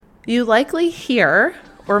You likely hear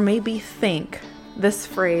or maybe think this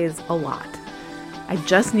phrase a lot. I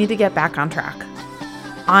just need to get back on track.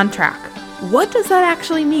 On track. What does that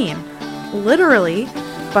actually mean? Literally,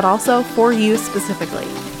 but also for you specifically.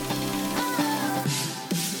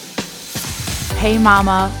 Hey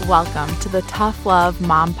mama, welcome to the Tough Love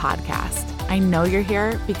Mom Podcast. I know you're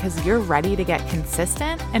here because you're ready to get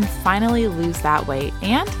consistent and finally lose that weight,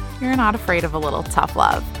 and you're not afraid of a little tough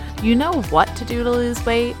love. You know what to do to lose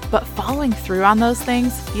weight, but following through on those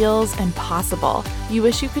things feels impossible. You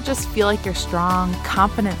wish you could just feel like your strong,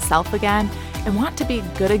 confident self again and want to be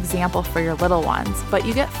a good example for your little ones, but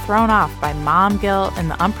you get thrown off by mom guilt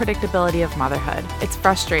and the unpredictability of motherhood. It's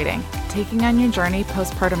frustrating. Taking on your journey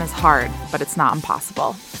postpartum is hard, but it's not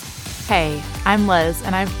impossible. Hey, I'm Liz,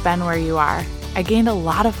 and I've been where you are. I gained a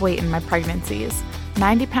lot of weight in my pregnancies,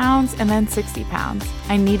 90 pounds and then 60 pounds.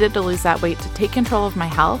 I needed to lose that weight to take control of my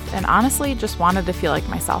health and honestly just wanted to feel like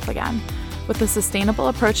myself again. With a sustainable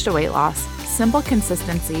approach to weight loss, simple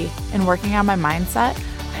consistency, and working on my mindset,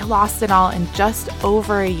 I lost it all in just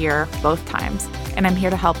over a year both times, and I'm here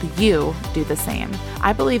to help you do the same.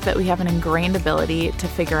 I believe that we have an ingrained ability to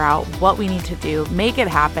figure out what we need to do, make it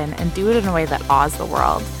happen, and do it in a way that awes the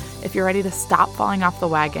world. If you're ready to stop falling off the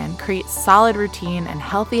wagon, create solid routine and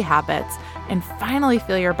healthy habits, and finally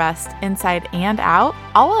feel your best inside and out,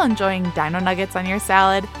 all while enjoying dino nuggets on your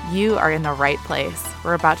salad, you are in the right place.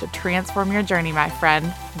 We're about to transform your journey, my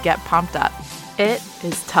friend. Get pumped up. It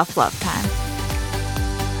is tough love time.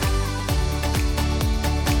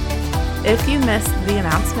 If you missed the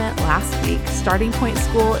announcement last week, Starting Point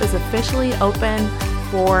School is officially open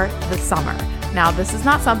for the summer. Now, this is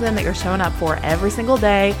not something that you're showing up for every single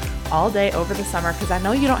day, all day over the summer, because I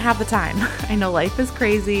know you don't have the time. I know life is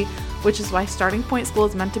crazy, which is why Starting Point School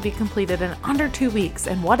is meant to be completed in under 2 weeks.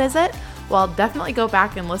 And what is it? Well, definitely go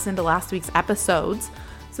back and listen to last week's episodes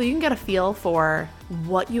so you can get a feel for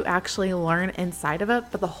what you actually learn inside of it.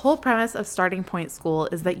 But the whole premise of Starting Point School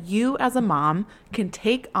is that you as a mom can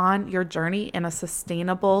take on your journey in a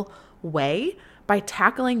sustainable way by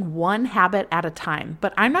tackling one habit at a time.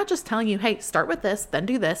 But I'm not just telling you, hey, start with this, then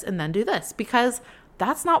do this, and then do this, because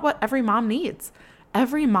that's not what every mom needs.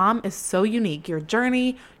 Every mom is so unique. Your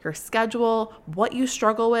journey, your schedule, what you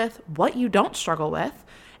struggle with, what you don't struggle with,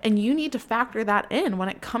 and you need to factor that in when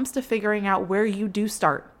it comes to figuring out where you do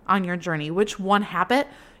start on your journey, which one habit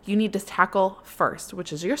you need to tackle first,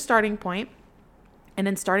 which is your starting point. And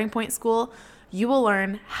in Starting Point School, you will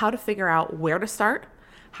learn how to figure out where to start,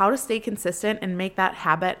 how to stay consistent and make that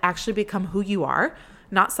habit actually become who you are,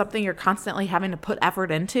 not something you're constantly having to put effort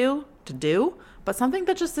into to do, but something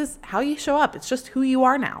that just is how you show up. It's just who you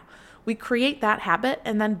are now. We create that habit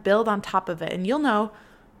and then build on top of it. And you'll know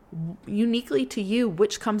uniquely to you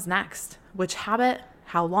which comes next, which habit,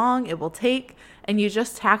 how long it will take, and you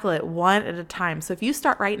just tackle it one at a time. So if you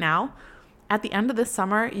start right now, at the end of this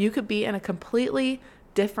summer, you could be in a completely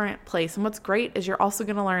different place. And what's great is you're also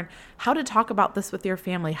going to learn how to talk about this with your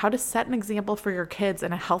family, how to set an example for your kids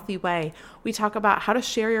in a healthy way. We talk about how to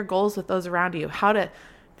share your goals with those around you, how to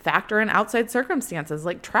factor in outside circumstances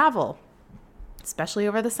like travel, especially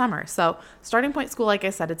over the summer. So Starting Point School, like I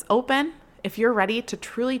said, it's open. If you're ready to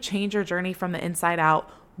truly change your journey from the inside out,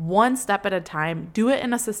 one step at a time, do it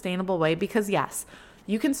in a sustainable way, because yes,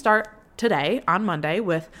 you can start today on Monday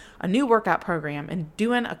with a new workout program and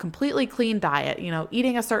doing a completely clean diet,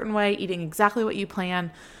 eating a certain way, eating exactly what you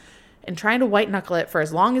plan, and trying to white knuckle it for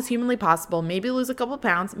as long as humanly possible, maybe lose a couple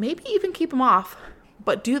pounds, maybe even keep them off,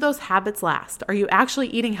 but do those habits last. Are you actually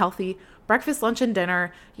eating healthy? Breakfast, lunch, and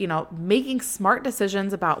dinner, making smart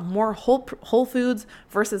decisions about more whole foods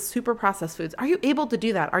versus super processed foods. Are you able to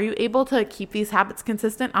do that? Are you able to keep these habits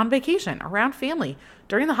consistent on vacation, around family,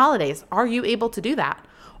 during the holidays? Are you able to do that?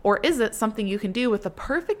 Or is it something you can do with the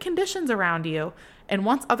perfect conditions around you, and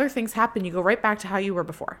once other things happen, you go right back to how you were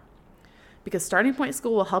before? Because Starting Point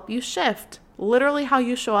School will help you shift literally how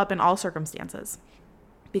you show up in all circumstances,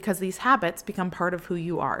 because these habits become part of who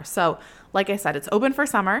you are. So like I said, it's open for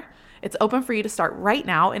summer. It's open for you to start right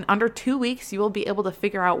now. In under 2 weeks, you will be able to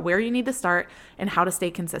figure out where you need to start and how to stay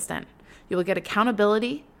consistent. You will get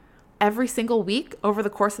accountability every single week over the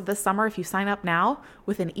course of this summer if you sign up now,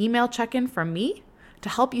 with an email check-in from me to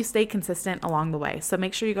help you stay consistent along the way. So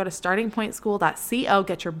make sure you go to startingpointschool.co,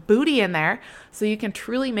 get your booty in there so you can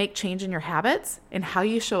truly make change in your habits and how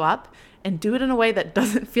you show up, and do it in a way that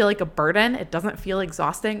doesn't feel like a burden. It doesn't feel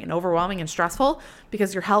exhausting and overwhelming and stressful,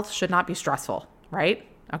 because your health should not be stressful, right?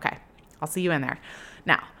 Okay, I'll see you in there.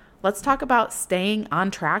 Now, let's talk about staying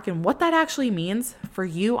on track and what that actually means for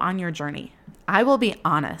you on your journey. I will be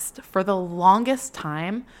honest, for the longest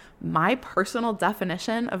time, my personal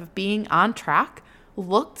definition of being on track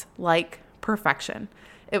looked like perfection.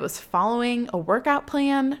 It was following a workout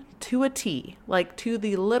plan to a T, like to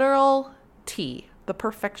the literal T, the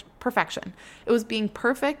perfection. It was being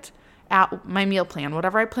perfect at my meal plan,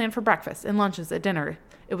 whatever I planned for breakfast and lunches at dinner.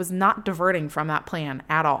 It was not diverting from that plan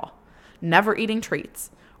at all. Never eating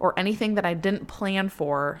treats or anything that I didn't plan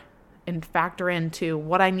for and factor into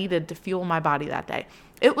what I needed to fuel my body that day.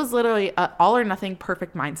 It was literally an all or nothing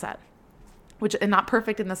perfect mindset, and not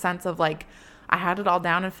perfect in the sense of like, I had it all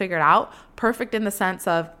down and figured out. Perfect in the sense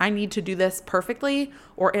of I need to do this perfectly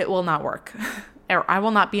or it will not work or I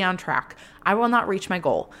will not be on track. I will not reach my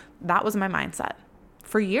goal. That was my mindset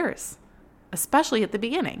for years, especially at the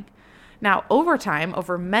beginning. Now, over time,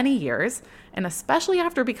 over many years, and especially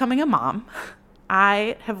after becoming a mom,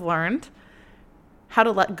 I have learned how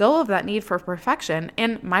to let go of that need for perfection,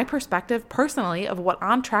 and my perspective personally of what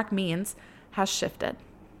on track means has shifted.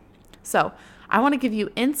 So I want to give you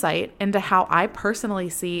insight into how I personally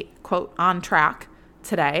see, quote, on track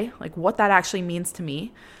today, like what that actually means to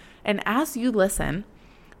me. And as you listen,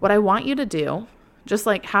 what I want you to do, just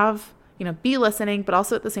like be listening, but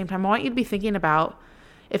also at the same time, I want you to be thinking about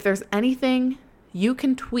if there's anything you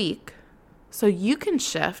can tweak so you can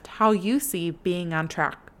shift how you see being on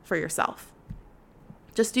track for yourself.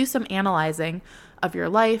 Just do some analyzing of your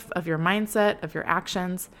life, of your mindset, of your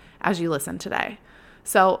actions as you listen today.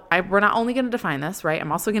 So we're not only going to define this, right?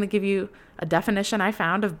 I'm also going to give you a definition I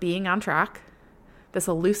found of being on track, this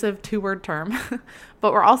elusive 2-word term,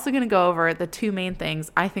 but we're also going to go over the 2 main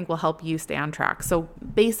things I think will help you stay on track. So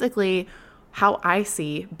basically how I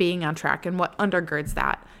see being on track and what undergirds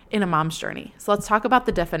that in a mom's journey. So let's talk about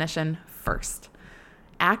the definition first.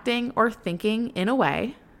 Acting or thinking in a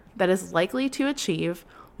way that is likely to achieve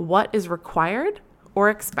what is required or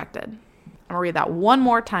expected. I'm going to read that one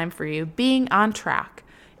more time for you. Being on track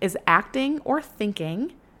is acting or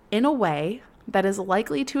thinking in a way that is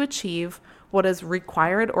likely to achieve what is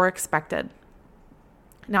required or expected.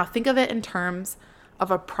 Now, think of it in terms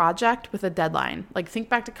of a project with a deadline. Like think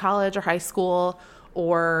back to college or high school,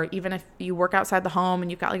 or even if you work outside the home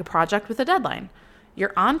and you've got like a project with a deadline.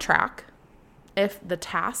 You're on track if the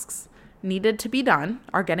tasks needed to be done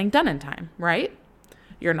are getting done in time, right?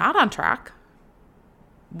 You're not on track.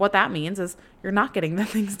 What that means is you're not getting the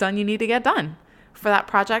things done you need to get done for that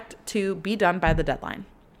project to be done by the deadline.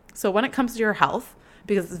 So when it comes to your health,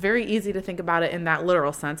 because it's very easy to think about it in that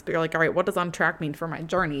literal sense, but you're like, all right, what does on track mean for my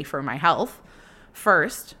journey, for my health?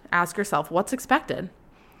 First, ask yourself, what's expected?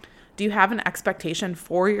 Do you have an expectation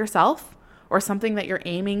for yourself or something that you're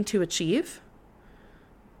aiming to achieve?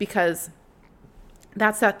 Because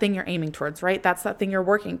that's that thing you're aiming towards, right? That's that thing you're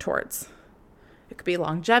working towards. It could be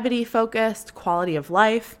longevity focused, quality of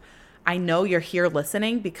life. I know you're here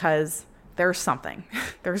listening because there's something.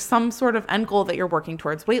 There's some sort of end goal that you're working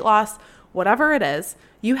towards, weight loss, whatever it is,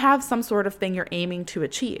 you have some sort of thing you're aiming to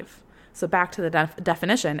achieve. So back to the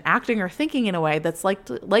definition, acting or thinking in a way that's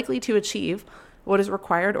likely to achieve what is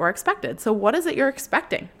required or expected. So what is it you're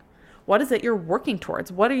expecting? What is it you're working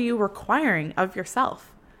towards? What are you requiring of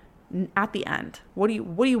yourself at the end? What do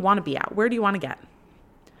you want to be at? Where do you want to get?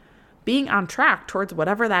 Being on track towards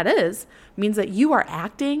whatever that is means that you are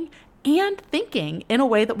acting and thinking in a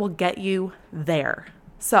way that will get you there.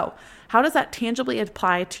 So how does that tangibly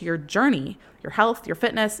apply to your journey, your health, your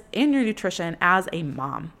fitness, and your nutrition as a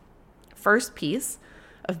mom? First piece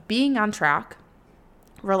of being on track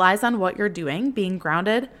relies on what you're doing, being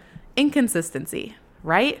grounded in consistency,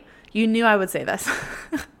 right? You knew I would say this,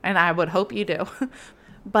 and I would hope you do.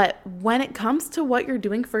 But when it comes to what you're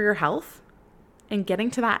doing for your health and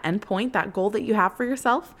getting to that end point, that goal that you have for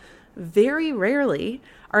yourself, very rarely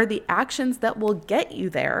are the actions that will get you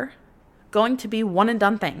there going to be one and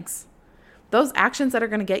done things. Those actions that are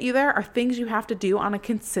going to get you there are things you have to do on a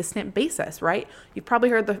consistent basis, right? You've probably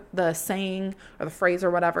heard the saying or the phrase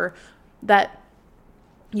or whatever that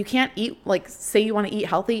you can't eat, like say you want to eat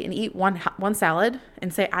healthy and eat one salad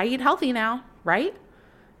and say, I eat healthy now, right?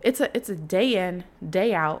 It's a day in,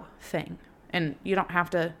 day out thing. And you don't have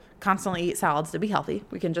to constantly eat salads to be healthy.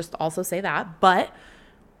 We can just also say that. But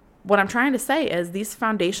what I'm trying to say is these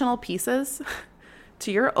foundational pieces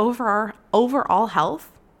to your overall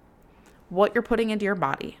health, what you're putting into your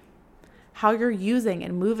body, how you're using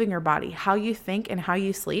and moving your body, how you think and how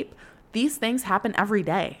you sleep, these things happen every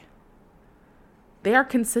day. They are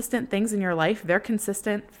consistent things in your life. They're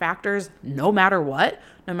consistent factors no matter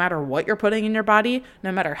what you're putting in your body,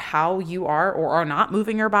 no matter how you are or are not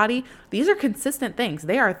moving your body. These are consistent things.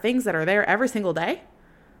 They are things that are there every single day.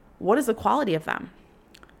 What is the quality of them?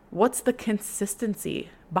 What's the consistency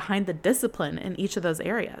behind the discipline in each of those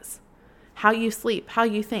areas? How you sleep, how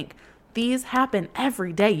you think. These happen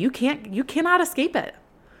every day. You cannot escape it.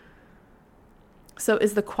 So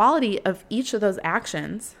is the quality of each of those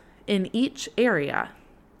actions in each area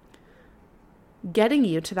getting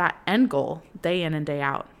you to that end goal day in and day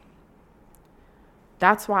out?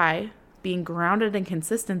 That's why being grounded in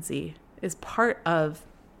consistency is part of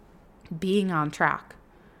being on track,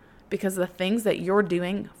 because the things that you're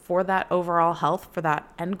doing for that overall health, for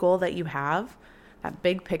that end goal that you have, that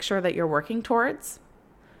big picture that you're working towards,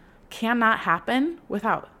 cannot happen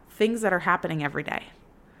without things that are happening every day.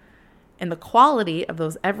 And the quality of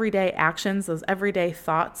those everyday actions, those everyday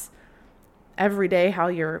thoughts, every day how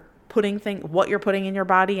you're putting what you're putting in your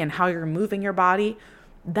body and how you're moving your body,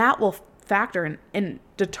 that will factor in and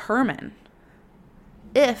determine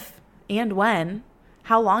if and when,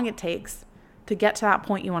 how long it takes to get to that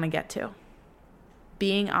point you want to get to,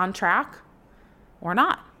 being on track or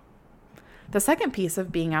not. The second piece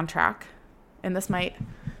of being on track, and this might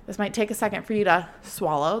take a second for you to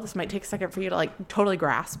swallow, this might take a second for you to like totally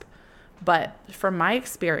grasp, but from my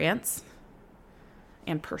experience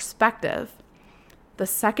and perspective, the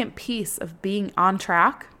second piece of being on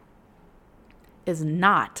track is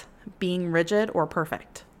not being rigid or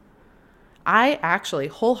perfect. I actually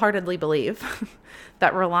wholeheartedly believe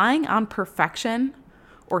that relying on perfection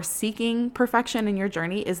or seeking perfection in your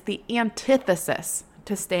journey is the antithesis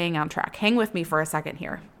to staying on track. Hang with me for a second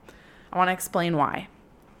here. I want to explain why.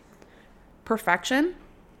 Perfection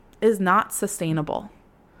is not sustainable.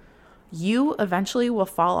 You eventually will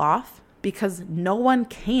fall off because no one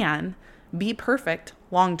can be perfect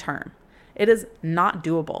long term. It is not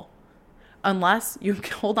doable unless you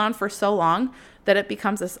hold on for so long that it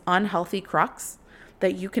becomes this unhealthy crux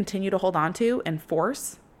that you continue to hold on to and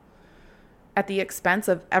force at the expense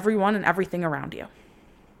of everyone and everything around you.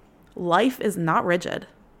 Life is not rigid.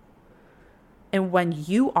 And when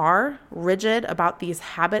you are rigid about these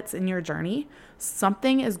habits in your journey,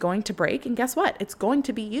 something is going to break. And guess what? It's going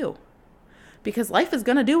to be you. Because life is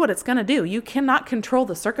going to do what it's going to do. You cannot control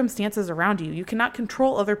the circumstances around you. You cannot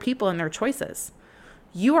control other people and their choices.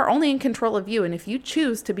 You are only in control of you. And if you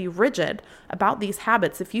choose to be rigid about these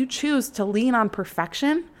habits, if you choose to lean on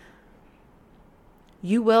perfection,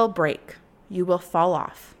 you will break. You will fall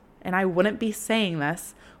off. And I wouldn't be saying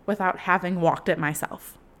this without having walked it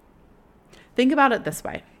myself. Think about it this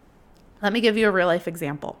way. Let me give you a real life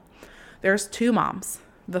example. There's two moms.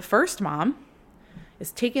 The first mom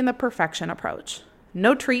is taking the perfection approach.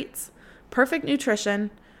 No treats, perfect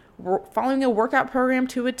nutrition, following a workout program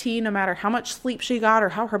to a T, no matter how much sleep she got or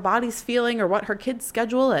how her body's feeling or what her kid's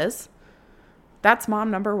schedule is. That's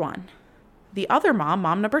mom number one. The other mom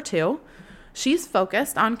number two, she's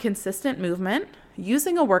focused on consistent movement,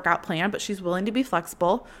 using a workout plan, but she's willing to be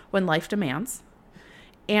flexible when life demands.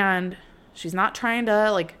 And she's not trying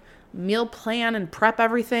to meal plan and prep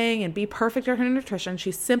everything and be perfect at her nutrition.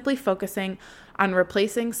 She's simply focusing on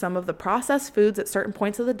replacing some of the processed foods at certain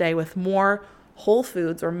points of the day with more whole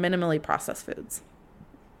foods or minimally processed foods.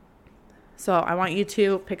 So I want you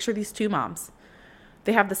to picture these two moms.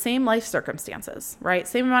 They have the same life circumstances, right?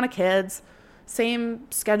 Same amount of kids, same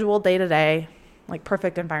schedule day to day,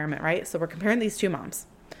 perfect environment, right? So we're comparing these two moms.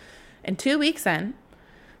 And 2 weeks in,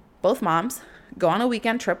 both moms go on a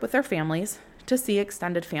weekend trip with their families to see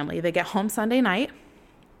extended family. They get home Sunday night,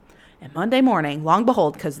 and Monday morning, long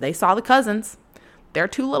behold, because they saw the cousins, their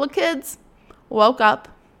two little kids woke up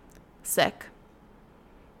sick.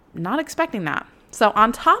 Not expecting that. So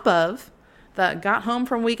on top of the got home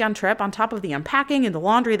from weekend trip, on top of the unpacking and the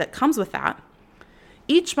laundry that comes with that,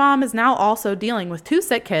 each mom is now also dealing with two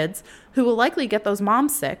sick kids who will likely get those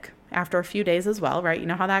moms sick after a few days as well, right? You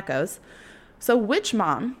know how that goes. So which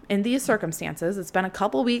mom in these circumstances, it's been a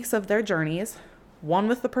couple weeks of their journeys, one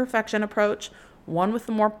with the perfection approach, one with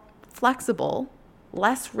the more flexible,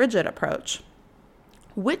 less rigid approach,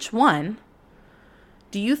 which one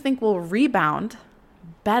do you think will rebound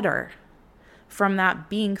better from that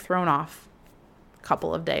being thrown off a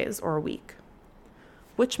couple of days or a week?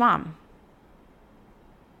 Which mom?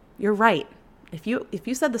 You're right. If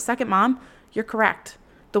you said the second mom, you're correct.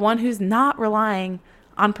 The one who's not relying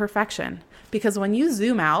on perfection. Because when you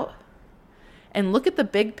zoom out and look at the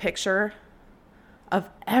big picture of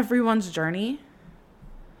everyone's journey,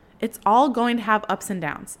 it's all going to have ups and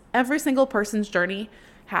downs. Every single person's journey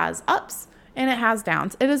has ups and it has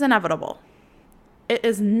downs. It is inevitable. It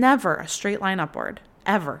is never a straight line upward,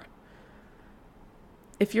 ever.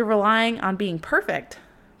 If you're relying on being perfect,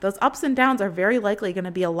 those ups and downs are very likely going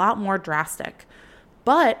to be a lot more drastic.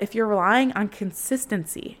 But if you're relying on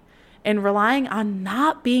consistency and relying on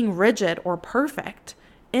not being rigid or perfect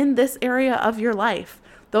in this area of your life,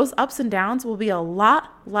 those ups and downs will be a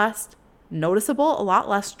lot less noticeable, a lot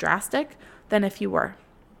less drastic than if you were.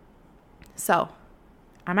 So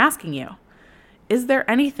I'm asking you, is there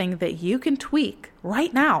anything that you can tweak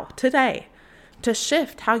right now, today, to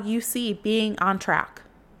shift how you see being on track?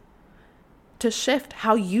 To shift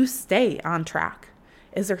how you stay on track?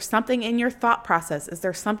 Is there something in your thought process? Is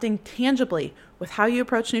there something tangibly with how you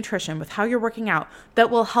approach nutrition, with how you're working out, that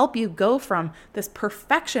will help you go from this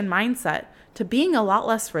perfection mindset to being a lot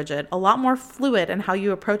less rigid, a lot more fluid in how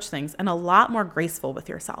you approach things, and a lot more graceful with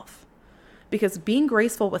yourself? Because being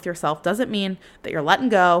graceful with yourself doesn't mean that you're letting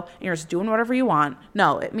go and you're just doing whatever you want.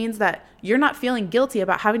 No, it means that you're not feeling guilty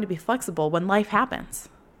about having to be flexible when life happens.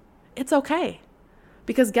 It's okay.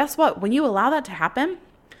 Because guess what? When you allow that to happen,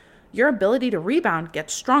 your ability to rebound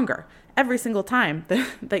gets stronger every single time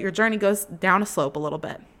that your journey goes down a slope a little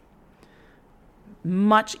bit.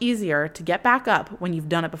 Much easier to get back up when you've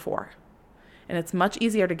done it before. And it's much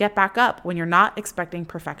easier to get back up when you're not expecting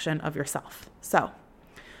perfection of yourself. So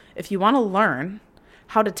if you want to learn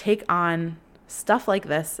how to take on stuff like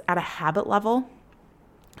this at a habit level,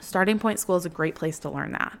 Starting Point School is a great place to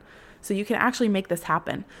learn that. So you can actually make this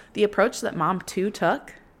happen. The approach that Mom 2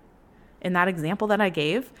 took in that example that I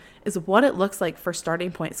gave is what it looks like for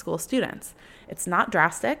Starting Point School students. It's not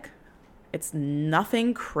drastic. It's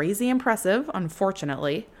nothing crazy impressive,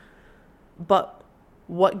 unfortunately. But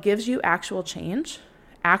what gives you actual change,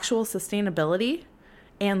 actual sustainability,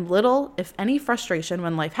 and little, if any, frustration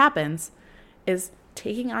when life happens is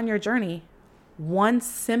taking on your journey one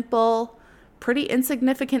simple, pretty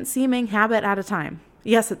insignificant seeming habit at a time.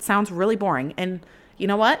 Yes, it sounds really boring. And you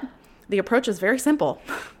know what? The approach is very simple.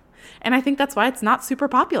 And I think that's why it's not super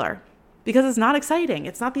popular, because it's not exciting.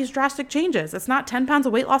 It's not these drastic changes. It's not 10 pounds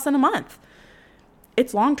of weight loss in a month.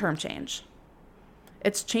 It's long-term change.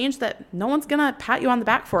 It's change that no one's going to pat you on the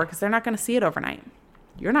back for because they're not going to see it overnight.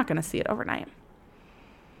 You're not going to see it overnight.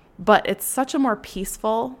 But it's such a more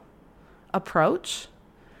peaceful approach.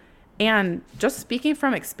 And just speaking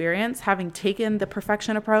from experience, having taken the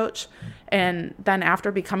perfection approach and then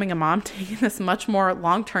after becoming a mom, taking this much more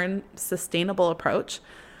long-term sustainable approach,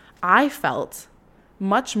 I felt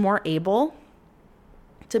much more able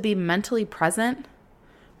to be mentally present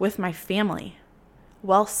with my family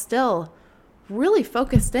while still really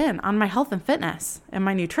focused in on my health and fitness and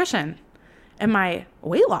my nutrition and my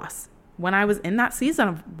weight loss when I was in that season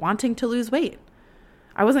of wanting to lose weight.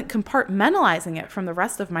 I wasn't compartmentalizing it from the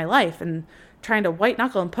rest of my life and trying to white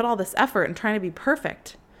knuckle and put all this effort and trying to be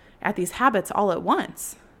perfect at these habits all at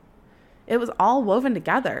once. It was all woven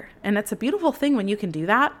together. And it's a beautiful thing when you can do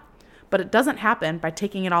that, but it doesn't happen by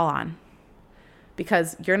taking it all on,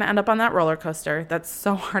 because you're going to end up on that roller coaster that's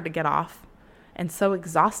so hard to get off and so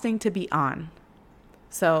exhausting to be on.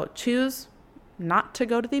 So choose not to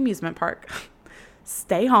go to the amusement park.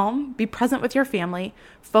 Stay home, be present with your family,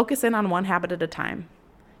 focus in on one habit at a time.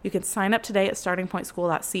 You can sign up today at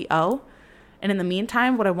startingpointschool.co. And in the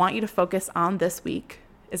meantime, what I want you to focus on this week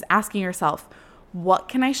is asking yourself, what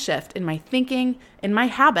can I shift in my thinking, in my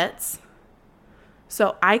habits,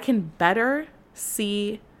 so I can better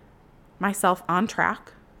see myself on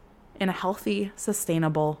track in a healthy,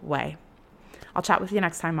 sustainable way? I'll chat with you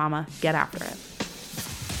next time, Mama. Get after it.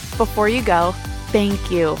 Before you go, thank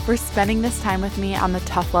you for spending this time with me on the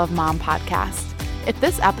Tough Love Mom podcast. If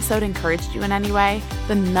this episode encouraged you in any way,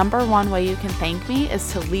 the number one way you can thank me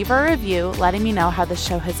is to leave a review letting me know how the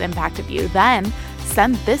show has impacted you. Then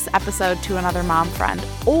send this episode to another mom friend,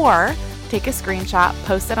 or take a screenshot,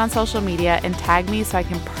 post it on social media, and tag me so I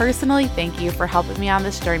can personally thank you for helping me on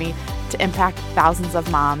this journey to impact thousands of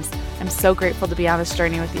moms. I'm so grateful to be on this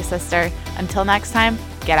journey with you, sister. Until next time,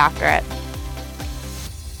 get after it.